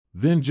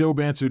Then Job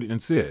answered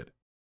and said,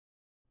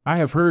 I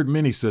have heard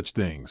many such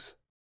things.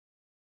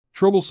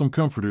 Troublesome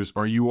comforters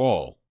are you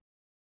all.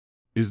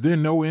 Is there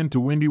no end to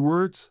windy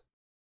words?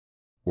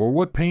 Or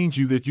what pains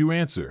you that you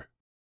answer?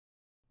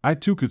 I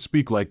too could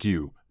speak like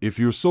you, if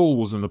your soul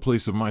was in the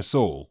place of my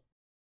soul.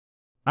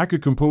 I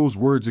could compose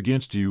words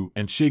against you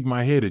and shake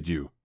my head at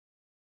you.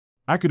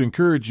 I could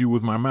encourage you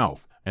with my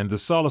mouth, and the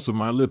solace of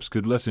my lips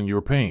could lessen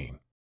your pain.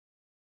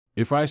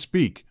 If I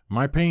speak,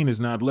 my pain is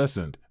not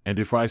lessened, and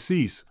if I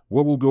cease,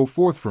 what will go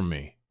forth from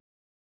me?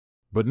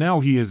 But now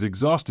he has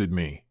exhausted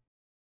me.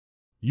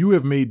 You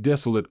have made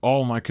desolate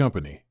all my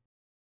company.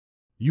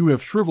 You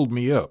have shriveled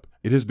me up,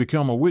 it has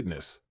become a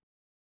witness.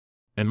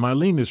 And my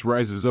leanness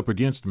rises up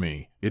against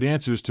me, it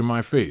answers to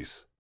my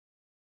face.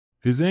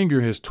 His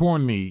anger has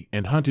torn me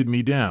and hunted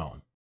me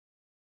down.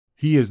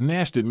 He has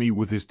gnashed at me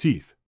with his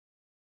teeth.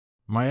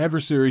 My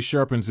adversary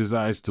sharpens his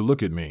eyes to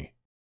look at me.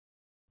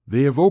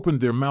 They have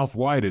opened their mouth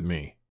wide at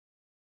me.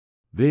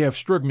 They have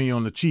struck me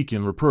on the cheek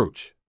in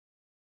reproach.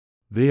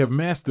 They have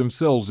massed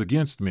themselves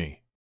against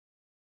me.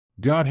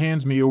 God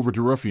hands me over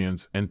to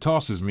ruffians and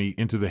tosses me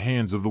into the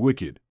hands of the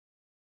wicked.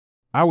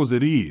 I was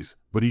at ease,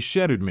 but he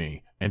shattered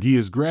me, and he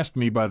has grasped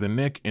me by the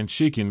neck and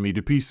shaken me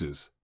to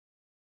pieces.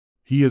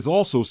 He has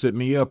also set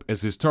me up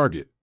as his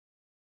target.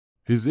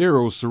 His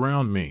arrows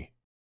surround me.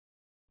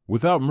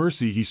 Without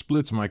mercy he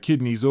splits my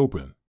kidneys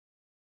open.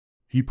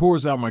 He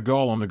pours out my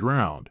gall on the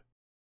ground.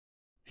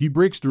 He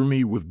breaks through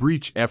me with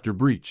breach after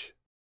breach.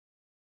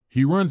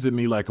 He runs at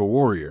me like a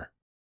warrior.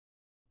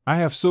 I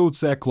have sewed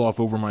sackcloth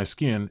over my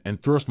skin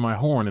and thrust my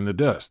horn in the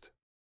dust.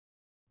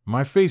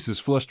 My face is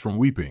flushed from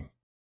weeping.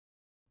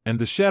 And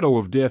the shadow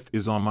of death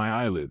is on my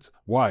eyelids.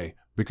 Why?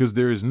 Because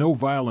there is no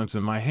violence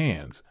in my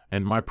hands,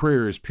 and my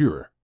prayer is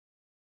pure.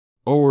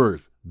 O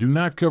earth, do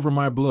not cover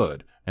my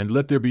blood, and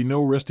let there be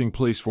no resting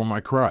place for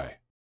my cry.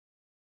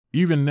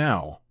 Even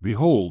now,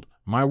 behold,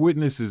 my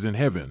witness is in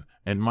heaven,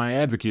 and my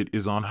advocate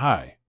is on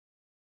high.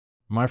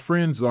 My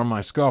friends are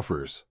my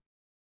scoffers.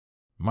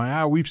 My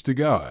eye weeps to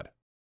God.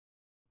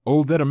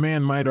 Oh, that a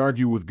man might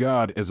argue with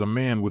God as a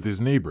man with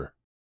his neighbor.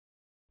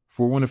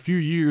 For when a few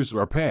years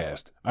are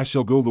past, I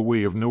shall go the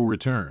way of no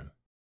return.